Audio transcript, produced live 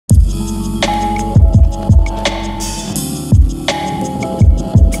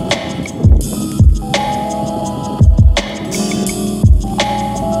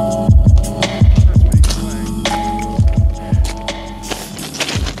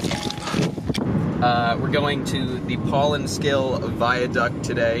We're going to the Paulinskill Viaduct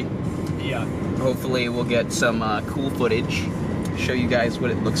today. Yeah. Hopefully we'll get some cool footage, show you guys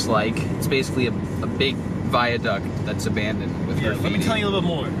what it looks like. It's basically a big viaduct that's abandoned with graffiti. Let me tell you a little bit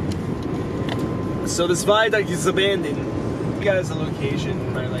more. So this viaduct is abandoned. You guys a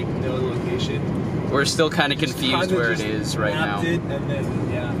location, right? Like know the location. We're still kind of confused where it is right now. And then,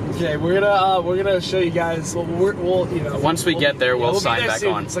 yeah. Okay, we're gonna show you guys. We'll you know. Once we get there, we'll sign back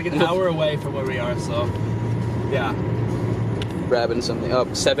on. It's like an hour away from where we are, so yeah. Grabbing something up.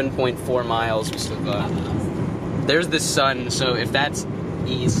 7.4 miles. We still got. There's the sun, so if that's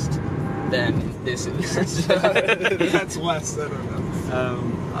east, then this is. That's west. I don't know.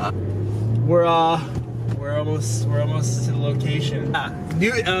 We're almost to the location.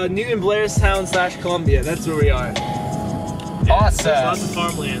 Newton Blairstown / Colombia. That's where we are. Awesome. There's lots of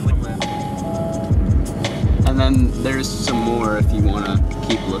farmland. And then there's some more if you want to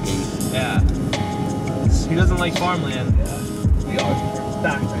keep looking. Yeah. He doesn't like farmland. Yeah. We are.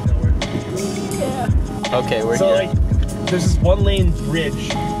 Back. I know we're. Yeah. Okay, we're so here. Like, there's this one-lane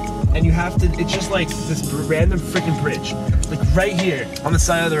bridge, and you have to. It's just like this random freaking bridge, like right here on the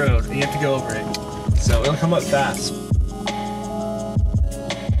side of the road, and you have to go over it. So it'll come up fast.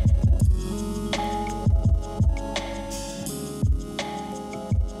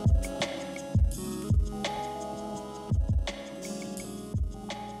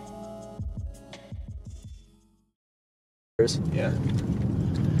 Yeah.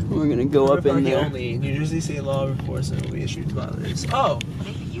 We're gonna go up in there. Only. New Jersey State law enforcement will be issued to violate. Oh,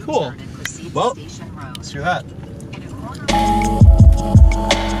 cool. Well, let's do that.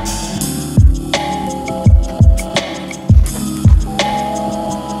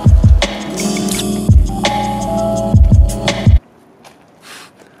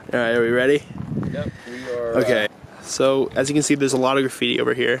 All right, are we ready? Yep, we are. Okay. So as you can see, there's a lot of graffiti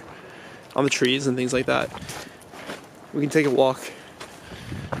over here on the trees and things like that. We can take a walk.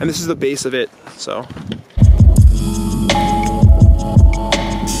 And this is the base of it, so. I'm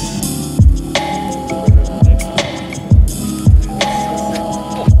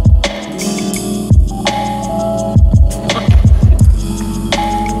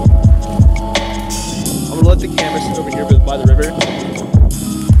gonna let the camera sit over here by the river.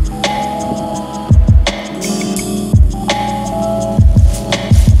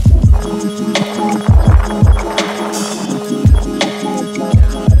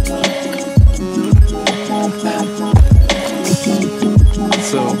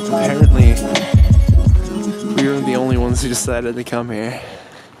 So apparently we were the only ones who decided to come here.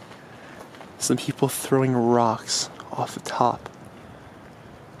 Some people throwing rocks off the top.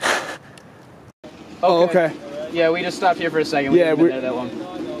 Oh, okay. Yeah, we just stopped here for a second. We haven't been there that long.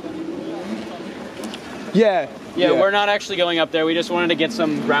 Yeah. Yeah, we're not actually going up there. We just wanted to get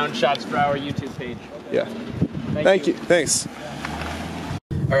some round shots for our YouTube page. Yeah. Thank you. Thanks.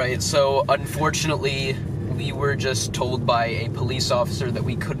 Alright, so unfortunately, we were just told by a police officer that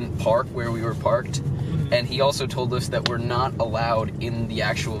we couldn't park where we were parked. And he also told us that we're not allowed in the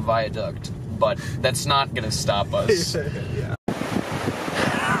actual viaduct. But that's not gonna stop us. Yeah.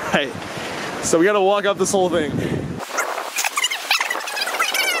 Right. So we gotta walk up this whole thing.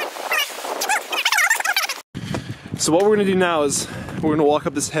 So what we're gonna do now is we're gonna walk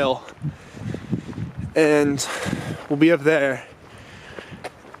up this hill. And we'll be up there.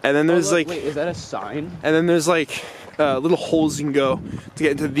 And then there's like... Wait, is that a sign? And then there's like little holes you can go to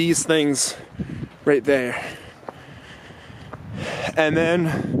get into these things right there. And then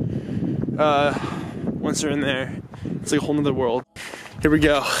once you're in there, it's like a whole nother world. Here we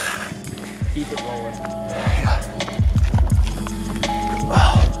go. Keep it rolling. Yeah.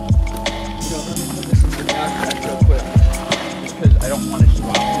 Real quick, because I don't want to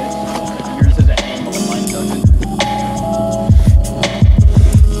drop this. Yours is an angle and mine doesn't.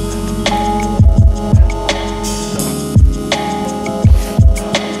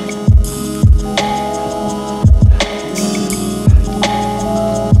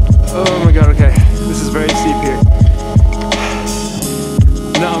 Oh my god, okay. This is very steep here.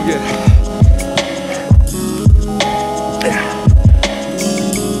 No, I'm good.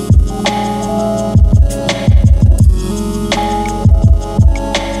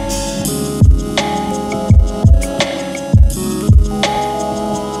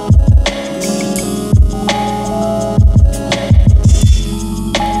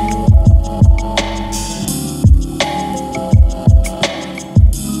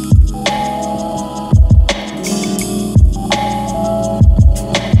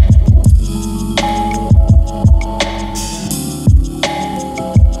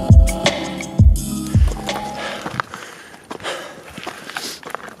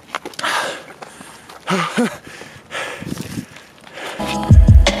 Look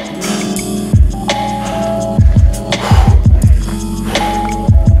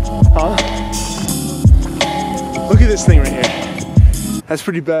at this thing right here. That's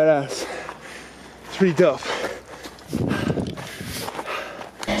pretty badass. It's pretty dope.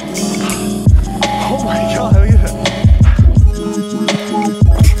 Oh my god, look at that.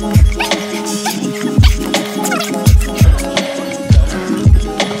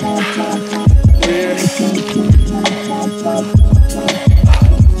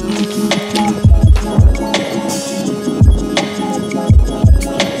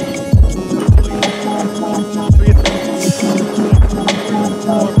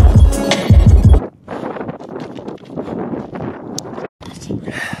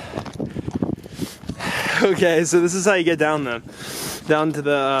 Okay, so this is how you get down then. Down to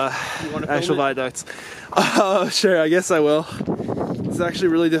the actual viaducts. Oh, sure, I guess I will. It's actually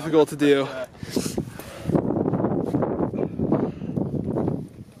really difficult to do.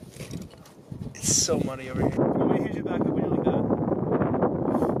 It's so muddy over here. I'm gonna hit you back up when you're like that.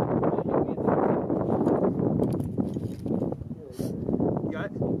 You got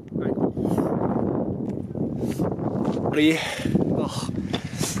it? Alright, cool. Buddy. Oh,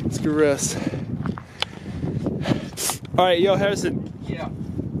 it's gross. Alright, yo, Harrison. Yeah.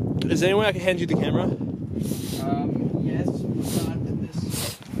 Is there any way I can hand you the camera? Yes, not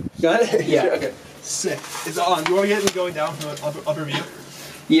this. Got it? Yeah. Okay. Sick. It's on. Do you want to get it going down from an upper view?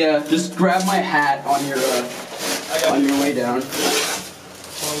 Yeah, just grab my hat on your way down.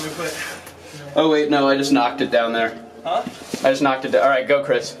 Well, we put. Oh wait, no, I just knocked it down there. Huh? I just knocked it down. All right, go,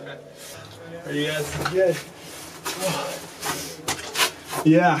 Chris. Are you guys good?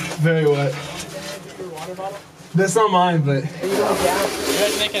 Yeah, very wet. That's not mine, but. You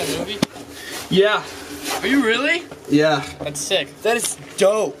guys making a movie? Yeah. Are you really? Yeah. That's sick. That is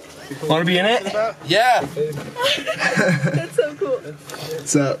dope. Want to be in it? Yeah. That's so cool.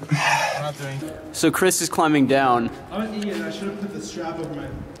 What's up? So Chris is climbing down. I'm an idiot. I should have put the strap over my.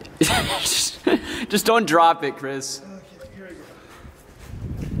 Just don't drop it, Chris.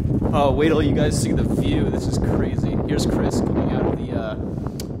 Oh, wait till you guys see the view. This is crazy. Here's Chris coming out of the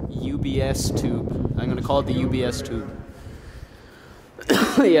UBS tube. I'm gonna call it the UBS tube.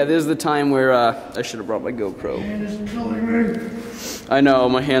 Yeah, this is the time where I should have brought my GoPro. I know,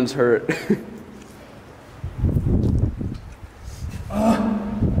 my hands hurt.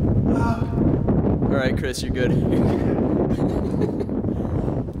 Alright, Chris, you're good.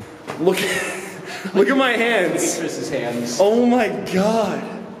 Look at my hands. Chris's hands. Oh my god.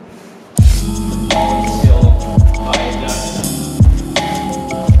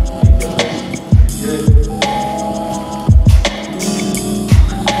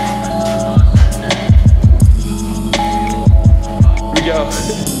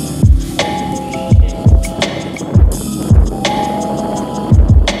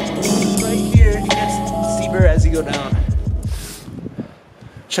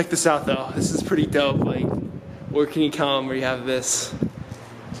 Check this out though. This is pretty dope. Like, where can you come where you have this?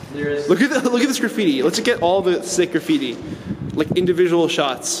 Look at this graffiti. Let's get all the sick graffiti, like individual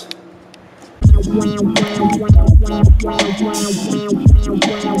shots.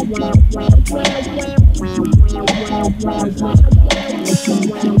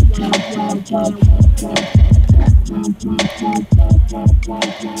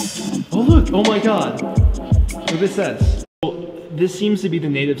 Oh look! Oh my God! Look what this says. This seems to be the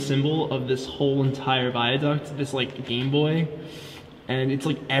native symbol of this whole entire viaduct, this like Game Boy, and it's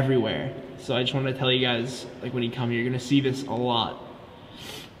like everywhere. So I just wanted to tell you guys, like when you come here, you're gonna see this a lot.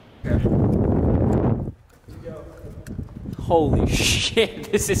 Okay. Holy shit,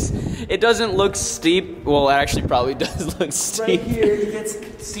 it doesn't look steep. Well, it actually probably does look steep. Right here, it gets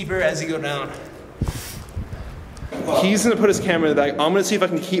steeper as you go down. He's gonna put his camera in the back. I'm gonna see if I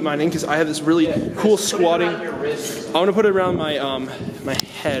can keep mine in because I have this really cool squatting. I'm gonna put it around my my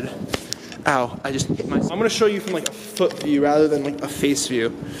head. Ow! I just hit myself. I'm gonna show you from like a foot view rather than like a face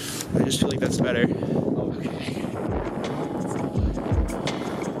view. I just feel like that's better. Okay.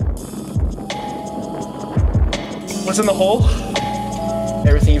 What's in the hole?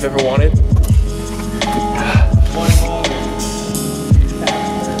 Everything you've ever wanted.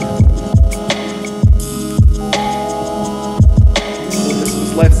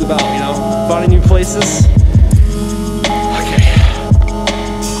 Life's about, you know, finding new places. Okay.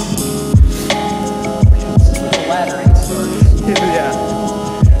 This is where the laddering starts. Yeah.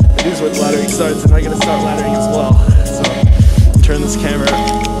 It is where the laddering starts, and I'm gonna start laddering as well. So, turn this camera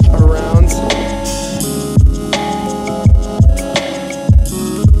around.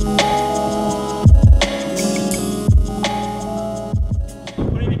 I'm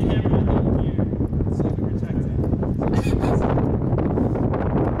putting the camera over here. So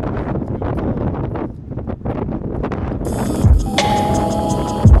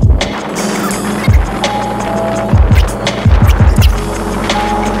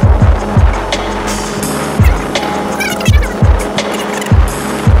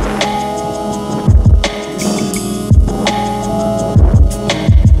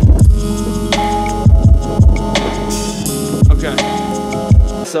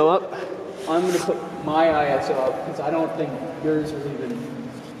ISO up? I'm gonna put my ISO up because I don't think yours was even.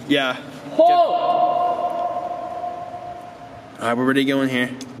 Yeah. Oh! Alright, we're ready to go in here.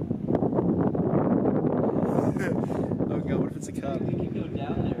 Oh god, what if it's a cop? We can go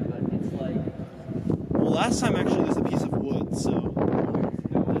down there, but it's like. Well, last time actually there's a piece of wood, so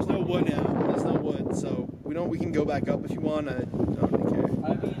there's no wood now. There's no wood, so we can go back up if you want. I don't really care.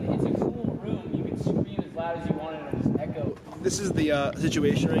 I mean, it's a cool room. You can scream as loud as you want and it'll just echo. This is the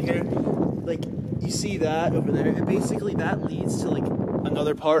situation right here. Like, you see that over there, and basically that leads to like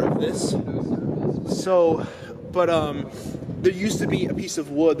another part of this. So, but there used to be a piece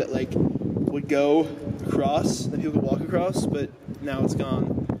of wood that like would go across, that people could walk across, but now it's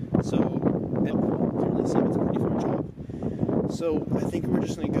gone. So, it really seems it's a pretty far job. So I think we're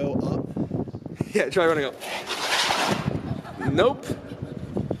just gonna go up. Yeah, try running up. Nope.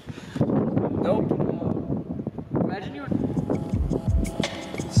 Nope. Imagine you were.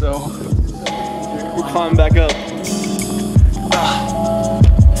 So we're climbing back up.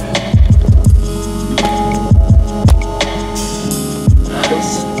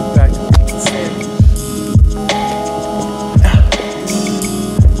 Back to where we can stand.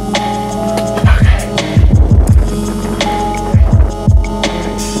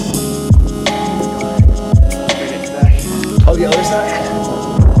 Oh, the other side.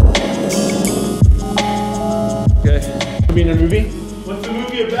 Okay. Be in a movie? What's the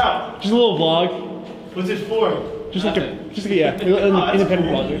movie about? Just a little vlog. What's it for? Just like a, independent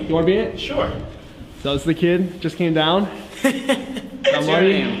vlogger. You want to be in it? Sure. So it's the kid, just came down. What's your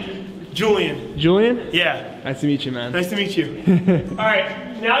name? Julian. Julian? Yeah. Nice to meet you, man. Nice to meet you.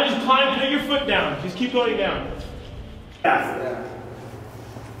 Alright, now just climb, put your foot down. Just keep going down. Yeah.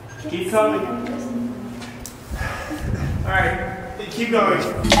 Keep coming. Alright, keep going.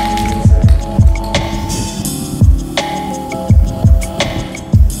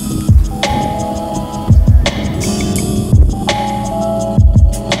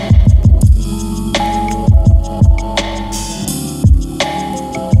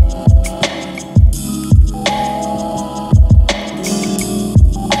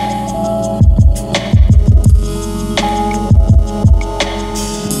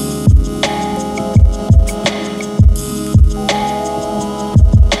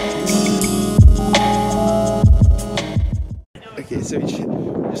 Okay, so we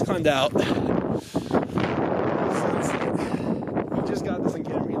just climbed out. He just got this on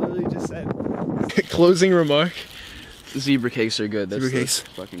camera. He literally just said. Closing remark. Zebra cakes are good. That's Zebra the cakes.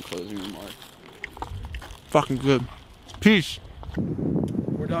 fucking closing remark. Fucking good. Peace.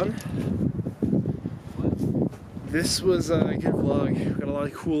 We're done. This was a good vlog. Got a lot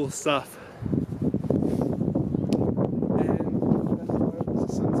of cool stuff.